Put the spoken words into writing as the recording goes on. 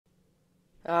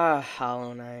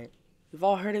Hollow Knight. We've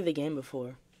all heard of the game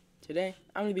before. Today,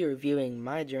 I'm going to be reviewing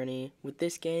my journey with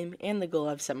this game and the goal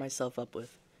I've set myself up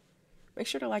with. Make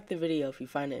sure to like the video if you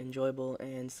find it enjoyable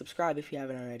and subscribe if you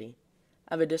haven't already.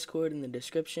 I have a Discord in the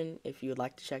description if you would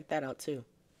like to check that out too.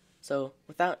 So,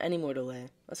 without any more delay,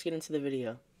 let's get into the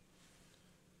video.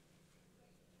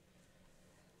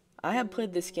 I have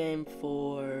played this game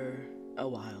for a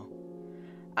while.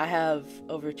 I have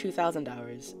over 2,000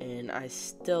 hours, and I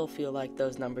still feel like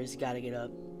those numbers gotta get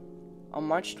up. On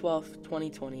March 12th,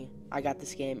 2020, I got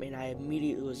this game and I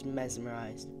immediately was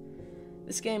mesmerized.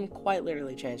 This game quite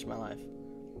literally changed my life.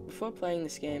 Before playing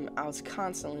this game, I was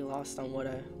constantly lost on what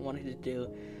I wanted to do.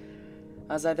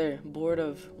 I was either bored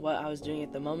of what I was doing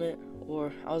at the moment,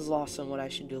 or I was lost on what I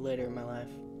should do later in my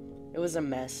life. It was a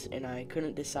mess, and I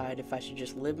couldn't decide if I should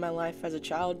just live my life as a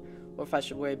child, or if I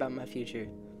should worry about my future.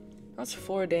 That was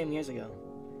 4 damn years ago.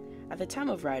 At the time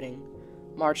of writing,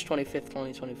 March 25th,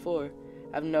 2024,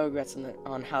 I have no regrets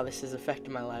on how this has affected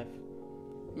my life.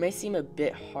 It may seem a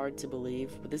bit hard to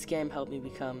believe, but this game helped me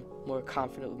become more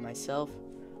confident with myself,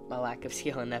 my lack of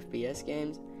skill in FPS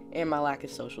games, and my lack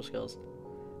of social skills.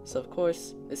 So of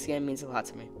course, this game means a lot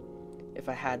to me. If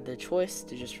I had the choice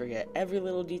to just forget every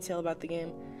little detail about the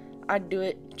game, I'd do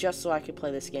it just so I could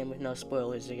play this game with no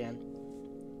spoilers again.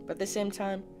 But at the same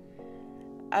time,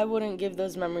 I wouldn't give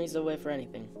those memories away for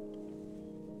anything.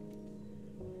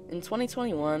 In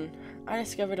 2021, I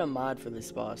discovered a mod for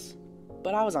this boss,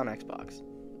 but I was on Xbox.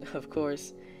 Of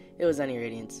course, it was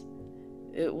AnyRadiance.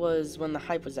 It was when the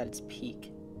hype was at its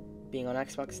peak. Being on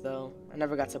Xbox though, I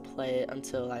never got to play it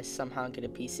until I somehow get a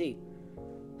PC.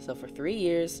 So for 3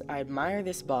 years, I admire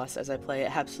this boss as I play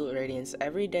Absolute Radiance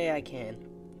every day I can.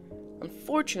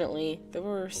 Unfortunately, there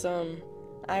were some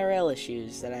IRL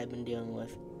issues that I've been dealing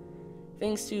with.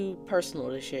 Things too personal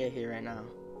to share here right now.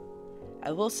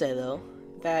 I will say though,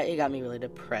 that it got me really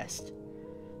depressed.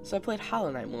 So I played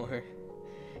Hollow Knight more.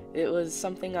 It was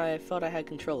something I felt I had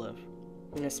control of.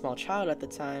 Being a small child at the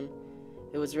time,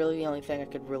 it was really the only thing I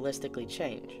could realistically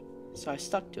change, so I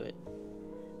stuck to it.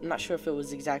 I'm not sure if it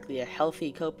was exactly a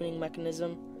healthy coping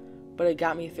mechanism, but it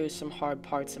got me through some hard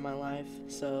parts in my life,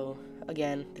 so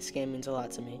again, this game means a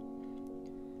lot to me.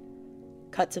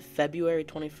 Cut to February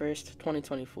 21st,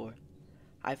 2024.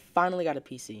 I finally got a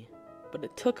PC, but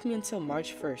it took me until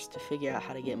March 1st to figure out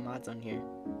how to get mods on here.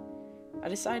 I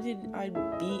decided I'd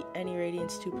beat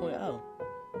AnyRadiance 2.0,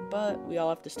 but we all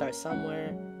have to start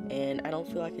somewhere, and I don't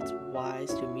feel like it's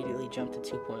wise to immediately jump to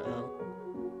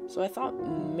 2.0. So I thought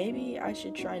maybe I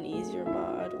should try an easier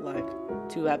mod, like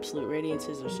 2 Absolute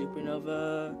Radiances or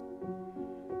Supernova.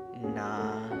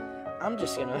 Nah, I'm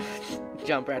just gonna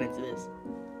jump right into this.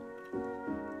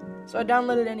 So I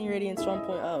downloaded AnyRadiance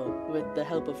 1.0 with the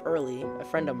help of Early, a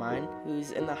friend of mine,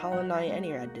 who's in the Hollow Knight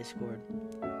AnyRad Discord.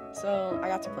 So I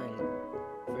got to playing it.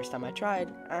 First time I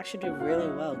tried, I actually did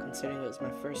really well considering it was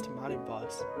my first modded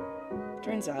boss.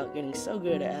 Turns out, getting so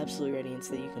good at Absolute Radiance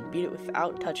that you can beat it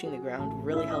without touching the ground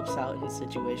really helps out in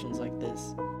situations like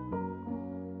this.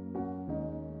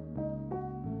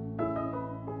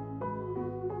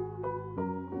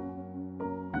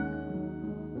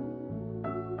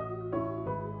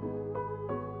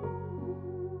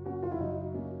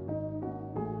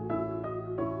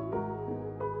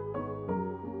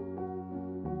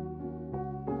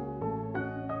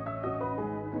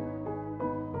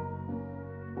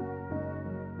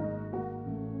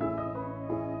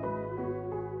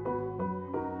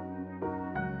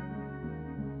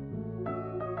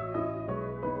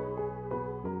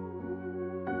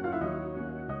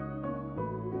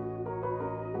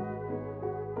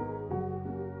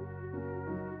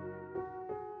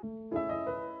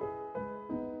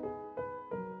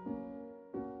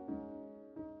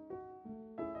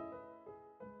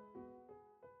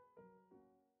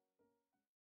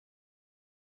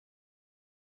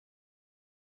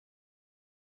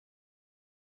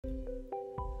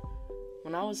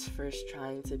 When I was first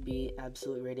trying to beat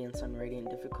Absolute Radiance on Radiant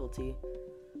difficulty,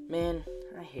 man,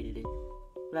 I hated it.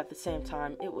 But at the same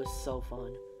time, it was so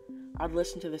fun. I'd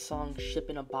listen to the song Ship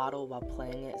in a Bottle while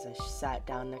playing it as I sat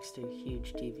down next to a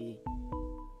huge TV.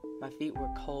 My feet were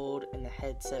cold and the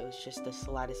headset was just the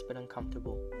slightest bit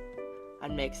uncomfortable.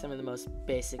 I'd make some of the most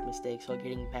basic mistakes while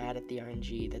getting mad at the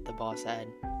RNG that the boss had.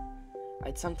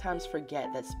 I'd sometimes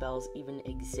forget that spells even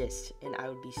exist, and I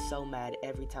would be so mad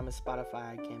every time a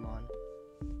Spotify ad came on.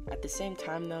 At the same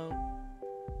time though,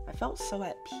 I felt so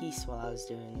at peace while I was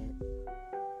doing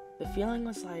it. The feeling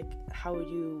was like how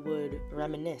you would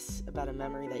reminisce about a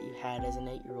memory that you had as an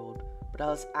 8-year-old, but I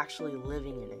was actually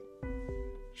living in it.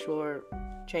 Sure,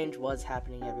 change was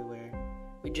happening everywhere.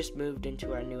 We We just moved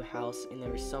into our new house, and there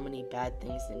were so many bad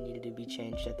things that needed to be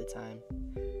changed at the time.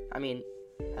 I mean,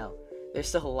 hell, there's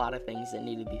still a lot of things that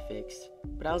need to be fixed,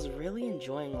 but I was really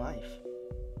enjoying life.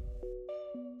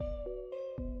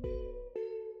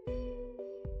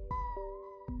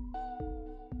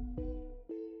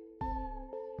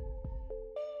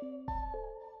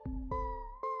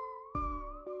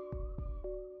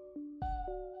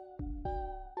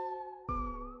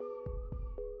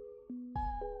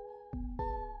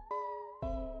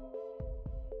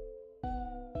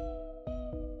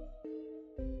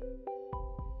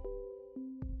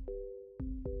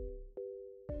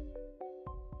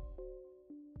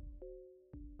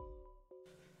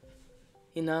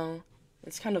 You know,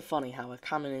 it's kind of funny how a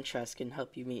common interest can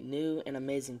help you meet new and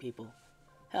amazing people.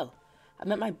 Hell, I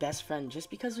met my best friend just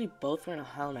because we both were in a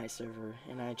Hollow Knight server,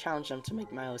 and I challenged him to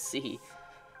make my OC.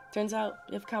 Turns out,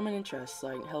 we have common interests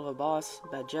like Hell of a Boss,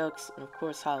 bad jokes, and of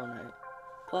course Hollow Knight.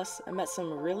 Plus, I met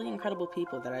some really incredible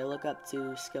people that I look up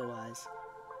to skill-wise.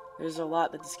 There's a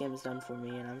lot that this game has done for me,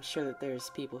 and I'm sure that there's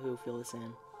people who feel the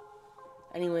same.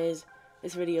 Anyways,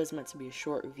 this video is meant to be a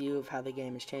short review of how the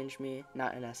game has changed me,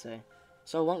 not an essay.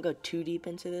 So I won't go too deep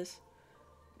into this,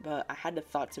 but I had the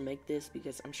thought to make this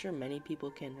because I'm sure many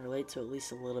people can relate to at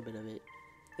least a little bit of it.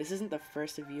 This isn't the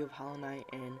first review of Hollow Knight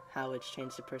and how it's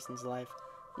changed a person's life,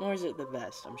 nor is it the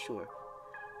best, I'm sure.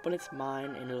 But it's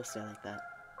mine and it'll stay like that.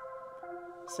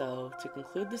 So, to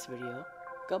conclude this video,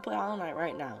 go play Hollow Knight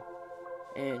right now.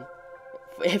 And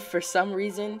if for some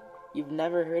reason you've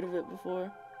never heard of it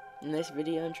before, and this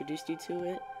video introduced you to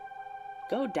it,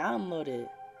 go download it.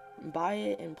 Buy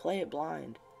it and play it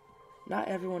blind. Not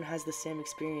everyone has the same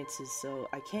experiences, so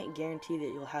I can't guarantee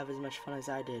that you'll have as much fun as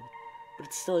I did, but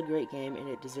it's still a great game and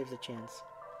it deserves a chance.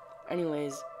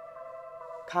 Anyways,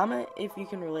 comment if you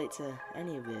can relate to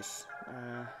any of this.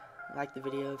 Like the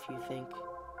video if you think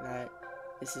that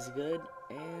this is good,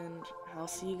 and I'll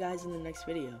see you guys in the next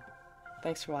video.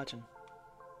 Thanks for watching.